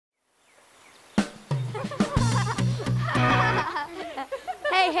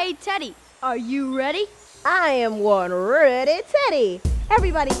Hey, Teddy, are you ready? I am one ready Teddy.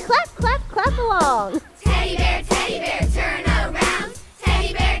 Everybody clap, clap, clap along. Teddy bear, turn around.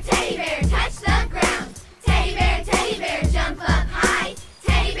 Teddy bear, touch the ground. Teddy bear, jump up high.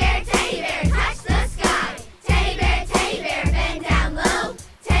 Teddy bear, touch the sky. Teddy bear, bend down low.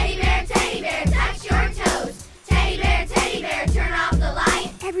 Teddy bear, touch your toes. Teddy bear, turn off the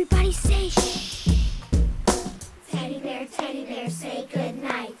light. Everybody say shh. Teddy bear, say good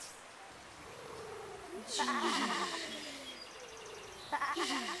night.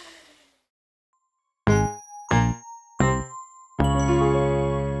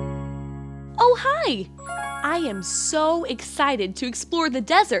 Oh, hi! I am so excited to explore the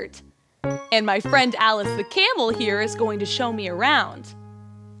desert. And my friend Alice the camel here is going to show me around.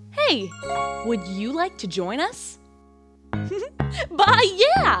 Hey, would you like to join us?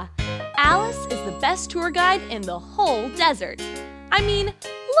 Yeah! Alice is the best tour guide in the whole desert. I mean,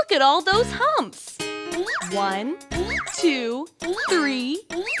 look at all those humps. 1, 2, 3,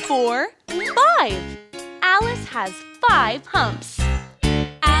 4, 5. Alice has 5 humps.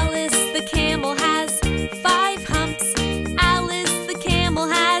 Alice the camel has 5 humps. Alice the camel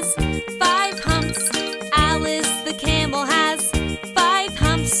has 5 humps. Alice the camel has 5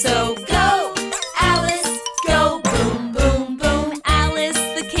 humps. So go, Alice, go, boom, boom, boom. Alice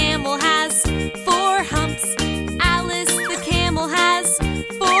the camel has 4 humps. Alice the camel has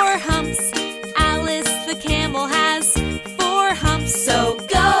 4 humps. Alice the camel has 4 humps. So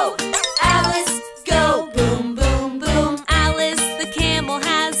go, Alice, go, boom, boom, boom. Alice the camel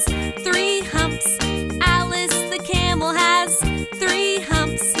has 3 humps. Alice the camel has 3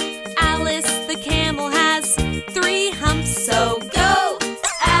 humps. Alice the camel has 3 humps. So go,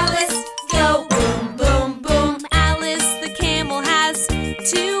 Alice, go, boom, boom, boom. Alice the camel has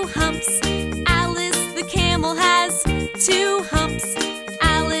 2 humps. Alice the camel has 2 humps.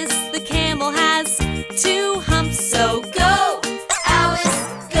 Alice the camel has 2 humps. So go,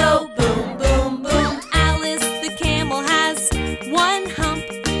 Alice, go, boom, boom, boom. Alice the camel has 1 hump.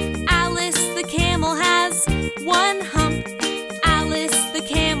 Alice the camel has 1 hump. Alice the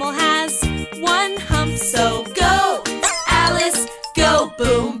camel has 1 hump. So go, Alice, go,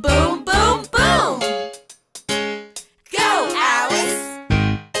 boom, boom, boom, boom. Go, Alice.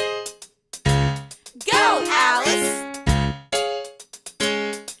 Go, Alice.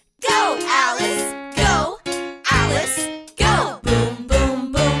 Go, Alice. Go, Alice. Go, boom,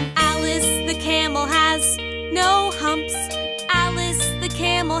 boom, boom. Alice the camel has no humps. Alice the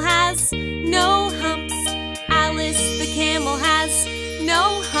camel has no humps. Alice the camel has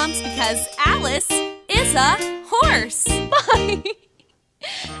no humps because Alice is a horse. Bye!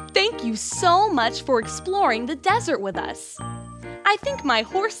 Thank you so much for exploring the desert with us. I think my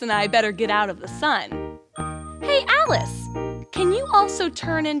horse and I better get out of the sun. Hey, Alice, can you also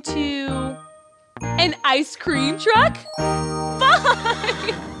turn into an ice cream truck?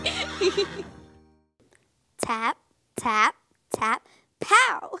 Bye! Tap, tap, tap,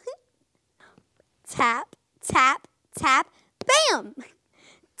 pow. Tap, tap, tap, bam.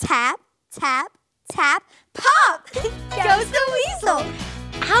 Tap, tap, tap, pop. Goes the weasel.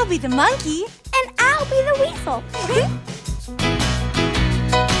 I'll be the monkey. And I'll be the weasel.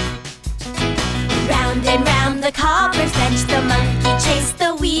 Round and round the cobbler's bench, the monkey chased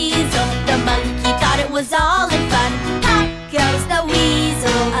the weasel. The monkey thought it was all in fun. Pop goes the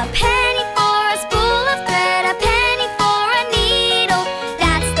weasel. A penny for a spool of thread, a penny for a needle.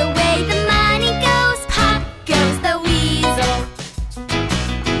 That's the way the money goes. Pop goes the weasel.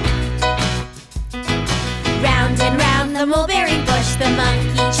 Round and round the mulberry bush, the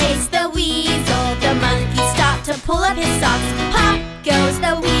monkey chased the weasel. The monkey stopped to pull up his socks. Pop goes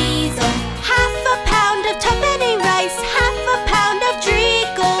the weasel. Half a pound of tuppenny rice, half a pound of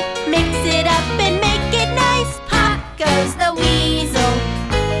treacle. Mix it up and make it nice. Pop goes the weasel.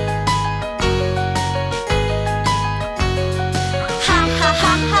 Ha ha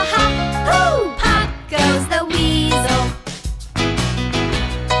ha ha ha. Hoo! Pop goes the weasel.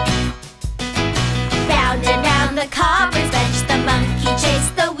 Round and round the cobbler's bench, the monkey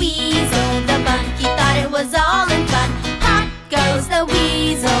chased the weasel. The monkey thought it was all in fun. Pop goes the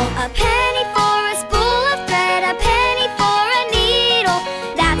weasel. A penny for a spool of thread, a penny for a needle.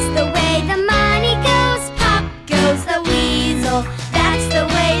 That's the way the money goes. Pop goes the weasel. That's the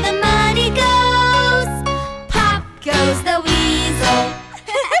way the money goes. Pop goes the weasel.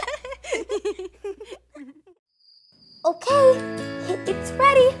 Okay, it's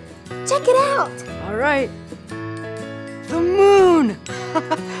ready. Check it out. All right. The moon!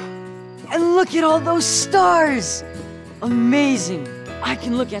 And look at all those stars! Amazing! I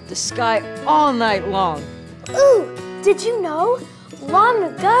can look at the sky all night long. Ooh, did you know? Long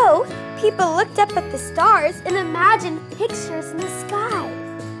ago, people looked up at the stars and imagined pictures in the sky.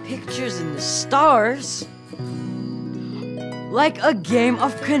 Pictures in the stars? Like a game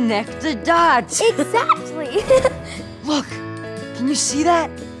of connect the dots. Exactly. Look, can you see that?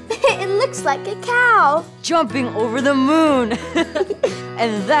 It looks like a cow. Jumping over the moon.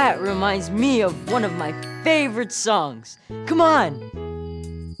 And that reminds me of one of my favorite songs. Come on.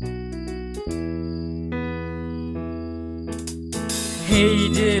 Hey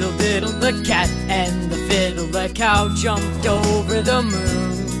diddle diddle, the cat and the fiddle, the cow jumped over the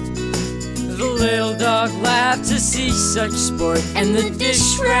moon. The little dog laughed to see such sport, and the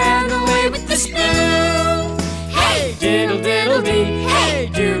dish ran away with the spoon. Hey diddle diddle dee, hey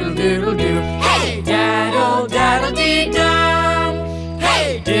doodle doodle doo, hey daddle daddle dee dum.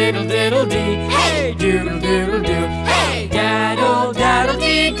 Hey diddle diddle dee, hey doodle doodle doo, hey daddle daddle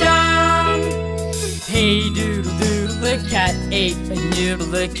dee dum. Hey doodle doodle, the cat ate a noodle,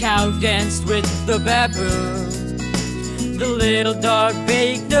 the cow danced with the baboon. The little dog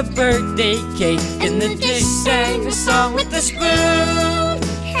baked a birthday cake, and the dish sang a song with the spoon.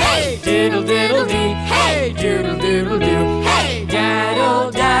 Hey diddle diddle dee, hey doodle doodle doo, hey daddle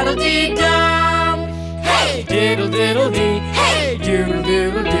daddle dee dum. Hey diddle diddle dee, hey doodle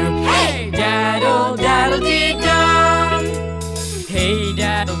doodle doo, hey daddle daddle dee dum. Hey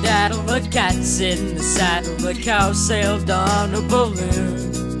daddle daddle, the cat's in the saddle, the cow sailed on a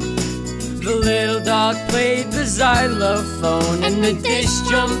balloon. The little dog played the xylophone, and the dish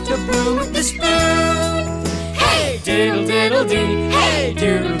jumped a broom with the spoon. Hey diddle diddle dee, hey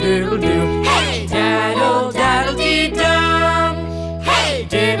doodle doodle doo, hey daddle daddle dee dum. Hey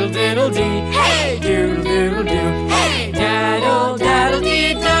diddle diddle dee, hey doodle doodle doo, hey daddle daddle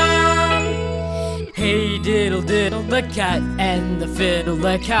dee dum. Hey diddle diddle, the cat and the fiddle,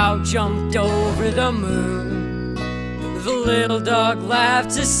 the cow jumped over the moon. The little dog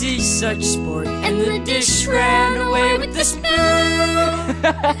laughed to see such sport, and the dish ran away with the spoon.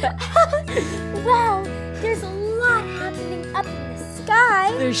 Wow, there's a lot happening up in the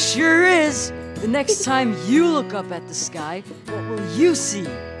sky. There sure is. The next time you look up at the sky, what will you see?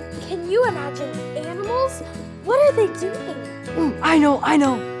 Can you imagine animals? What are they doing? Ooh, I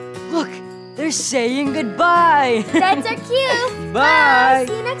know. Look, they're saying goodbye. That's our cue. Bye.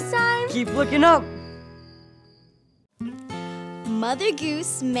 See you next time. Keep looking up. Mother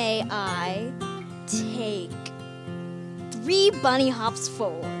Goose, may I take 3 bunny hops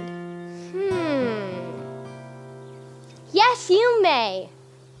forward? Yes, you may.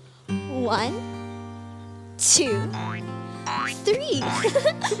 1, 2, 3.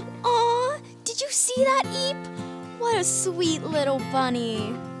 Aw, did you see that, Eep? What a sweet little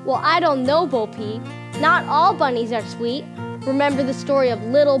bunny. Well, I don't know, Bo Peep. Not all bunnies are sweet. Remember the story of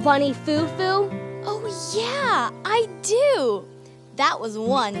little bunny Foo Foo? Oh yeah, I do. That was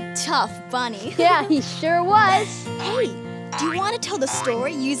one tough bunny. Yeah, he sure was. Hey, do you want to tell the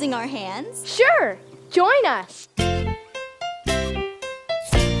story using our hands? Sure, join us.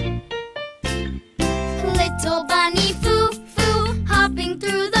 Little bunny Foo Foo, hopping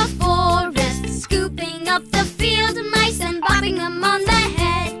through the forest, scooping up the field mice and bopping them on the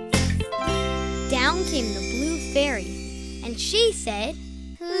head. Down came the blue fairy, and she said,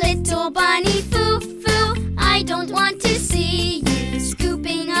 Little bunny Foo Foo, I don't want to see you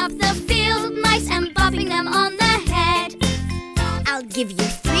scooping up the field mice and bopping them on the head. I'll give you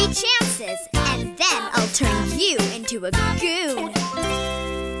 3 chances, and then I'll turn you into a goon.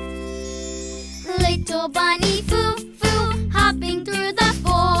 Little bunny Foo Foo, hopping through the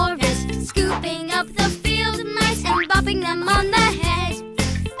forest, scooping up the field mice and bopping them on the head.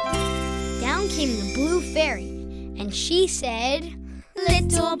 Down came the blue fairy, and she said,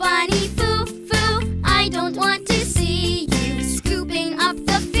 Little bunny Foo Foo, I don't want to see you scooping up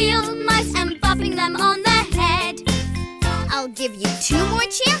the field mice and bopping them on the head. I'll give you 2 more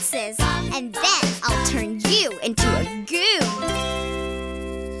chances, and then I'll turn you into a goon.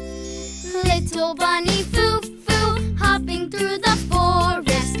 Little bunny Foo Foo, hopping through the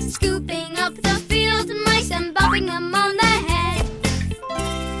forest, scooping up the field mice and bopping them on the head.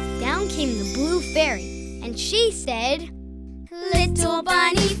 Down came the blue fairy, and she said, Little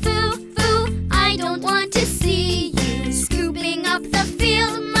bunny Foo Foo, I don't want to see you scooping up the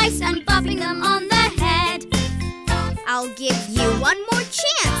field mice and bopping them on the head. I'll give you 1 more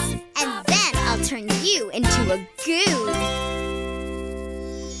chance, and then I'll turn you into a goon.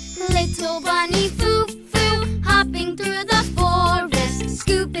 Little bunny Foo Foo, hopping through the forest,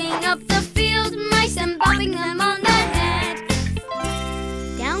 scooping up the field mice and bopping them on the head.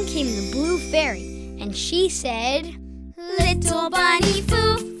 Down came the blue fairy, and she said, Little bunny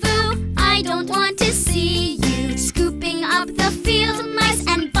Foo Foo, I don't want to see you scooping up the field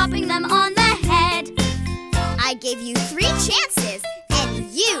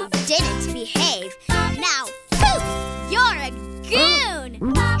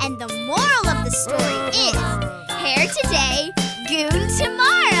the story is Hare today, Goose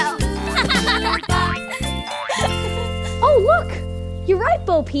tomorrow. Oh, look! You're right,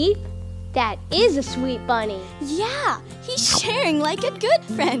 Bo Peep. That is a sweet bunny. Yeah, he's sharing like a good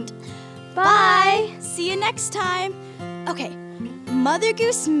friend. Bye. See you next time. Okay, Mother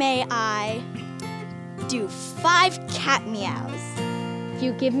Goose, may I do 5 cat meows? If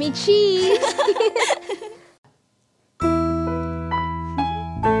you give me cheese.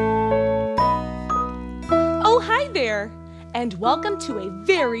 Oh, hi there, and welcome to a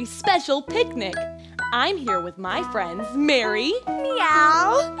very special picnic. I'm here with my friends Mary,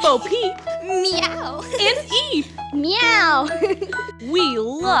 Meow. Bo Peep, Meow. and Eve. Meow. We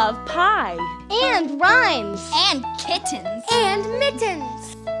love pie. And rhymes. And kittens. And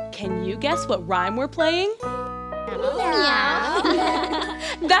mittens. Can you guess what rhyme we're playing? Meow.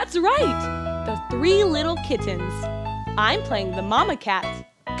 That's right, the 3 little kittens. I'm playing the mama cat.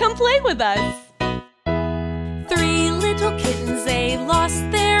 Come play with us. 3 little kittens, they lost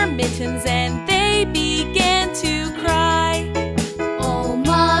their mittens and they began to cry. Oh,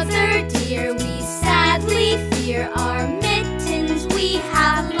 mother dear, we sadly fear our mittens we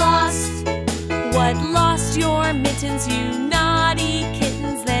have lost. What, lost your mittens, you naughty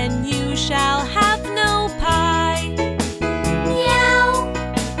kittens? Then you shall have no pie. Meow,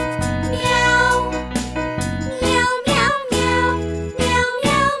 meow, meow, meow, meow,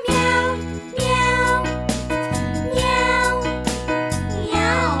 meow, meow, meow, meow,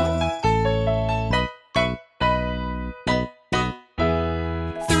 meow.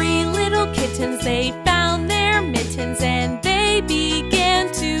 3 little kittens, they found their mittens and they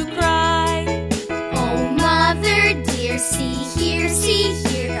began to cry. Oh, mother dear, see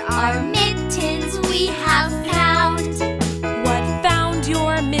here, our mittens we have found. What, found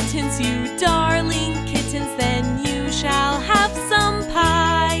your mittens, you darling kittens? Then you shall have some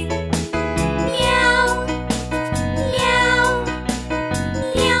pie. Meow, meow,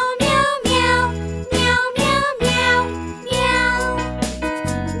 meow, meow, meow, meow, meow, meow,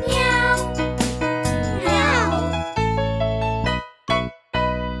 meow, meow.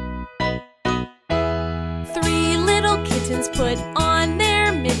 3 little kittens put on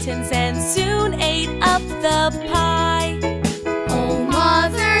their mittens and soon ate up the pie. Oh,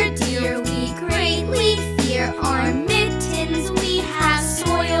 mother dear, we greatly fear our mittens we have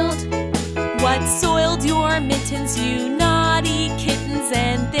soiled. What, soiled your mittens, you naughty kittens?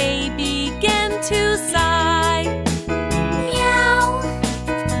 And they began to sigh. Meow,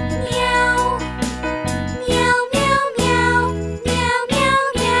 meow, meow, meow, meow, meow,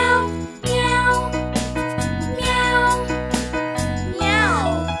 meow, meow, meow, meow,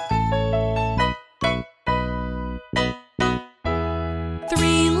 meow.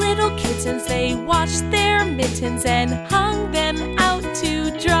 3 little kittens, they washed their mittens and hung them out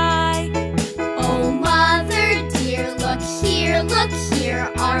to dry. Oh, mother dear, look here,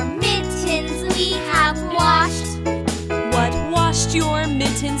 our mittens we have washed. What, washed your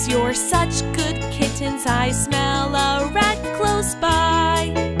mittens? You're such good kittens. I smell a rat close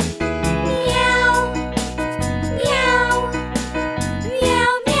by. Meow, meow,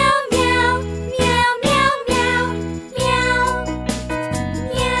 meow, meow, meow, meow, meow, meow,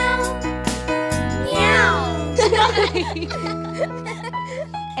 meow, meow, meow.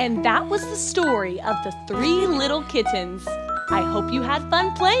 And that was the story of the 3 little kittens. I hope you had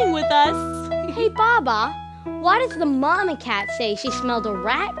fun playing with us. Hey, Baba, why does the mama cat say she smelled a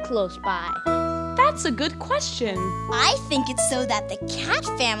rat close by? That's a good question. I think it's so that the cat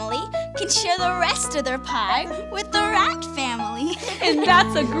family can share the rest of their pie with the rat family. And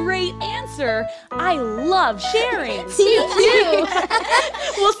that's a great answer. I love sharing. Me too.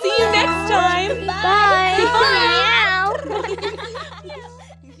 We'll see you next time. Bye. Meow.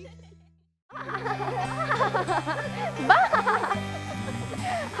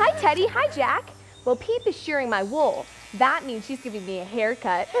 Hi, Teddy. Hi, Jack. Well, Peep is shearing my wool. That means she's giving me a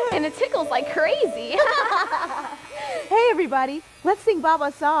haircut, and it tickles like crazy. Hey, everybody. Let's sing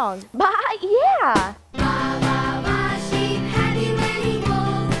Baba's song. Bye, yeah. Sheep, have you any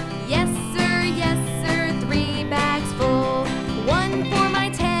wool? Yes, sir, 3 bags full. 1 for my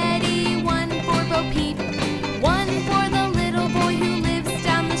Teddy, 1 for Bo Peep, 1 for the little boy who lives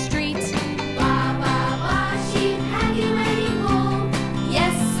down the street. Sheep, have you any wool?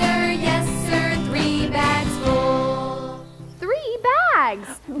 Yes, sir, 3 bags full. 3 bags.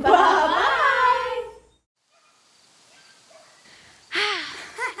 Bye-bye.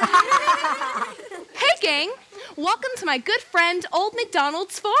 Hey, gang. Welcome to my good friend, Old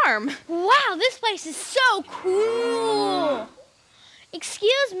MacDonald's farm. Wow, this place is so cool.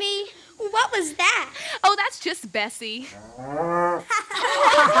 Excuse me. What was that? Oh, that's just Bessie.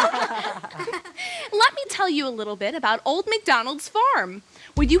 you a little bit about Old MacDonald's farm.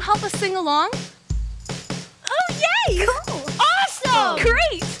 Would you help us sing along? Oh, yay! Cool. Awesome!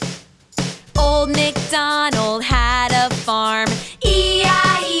 Great! Old MacDonald had a farm,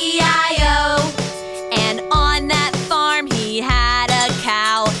 E-I-E-I-O. And on that farm he had a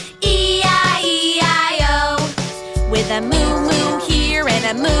cow, E-I-E-I-O. With a moo-moo here and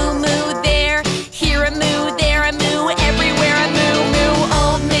a moo-moo there, here a moo, there a moo, everywhere a moo-moo.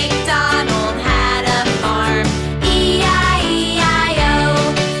 Old MacDonald had a farm, E-I-E-I-O.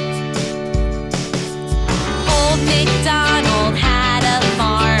 Old MacDonald had a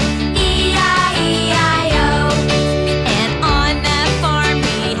farm, E-I-E-I-O. And on that farm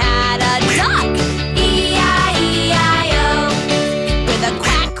he had a duck, E-I-E-I-O. With a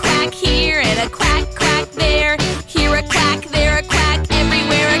quack, quack here and a quack, quack there, here a quack, there a quack,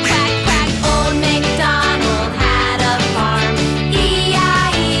 everywhere a quack, quack. Old MacDonald had a farm,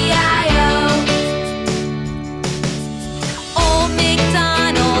 E-I-E-I-O. Old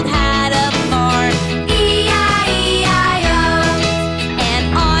MacDonald had a farm, E-I-E-I-O.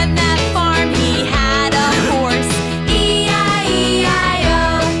 And on that farm he had a horse, E-I-E-I-O.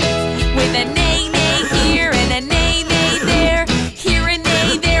 With a neigh, neigh here and a neigh, neigh there, here a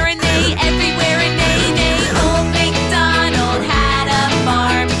neigh, there a neigh, everywhere a neigh, neigh. Old MacDonald had a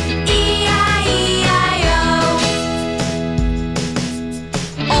farm, E-I-E-I-O.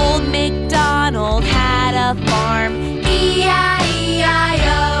 Old MacDonald had a farm, E-I-E-I-O.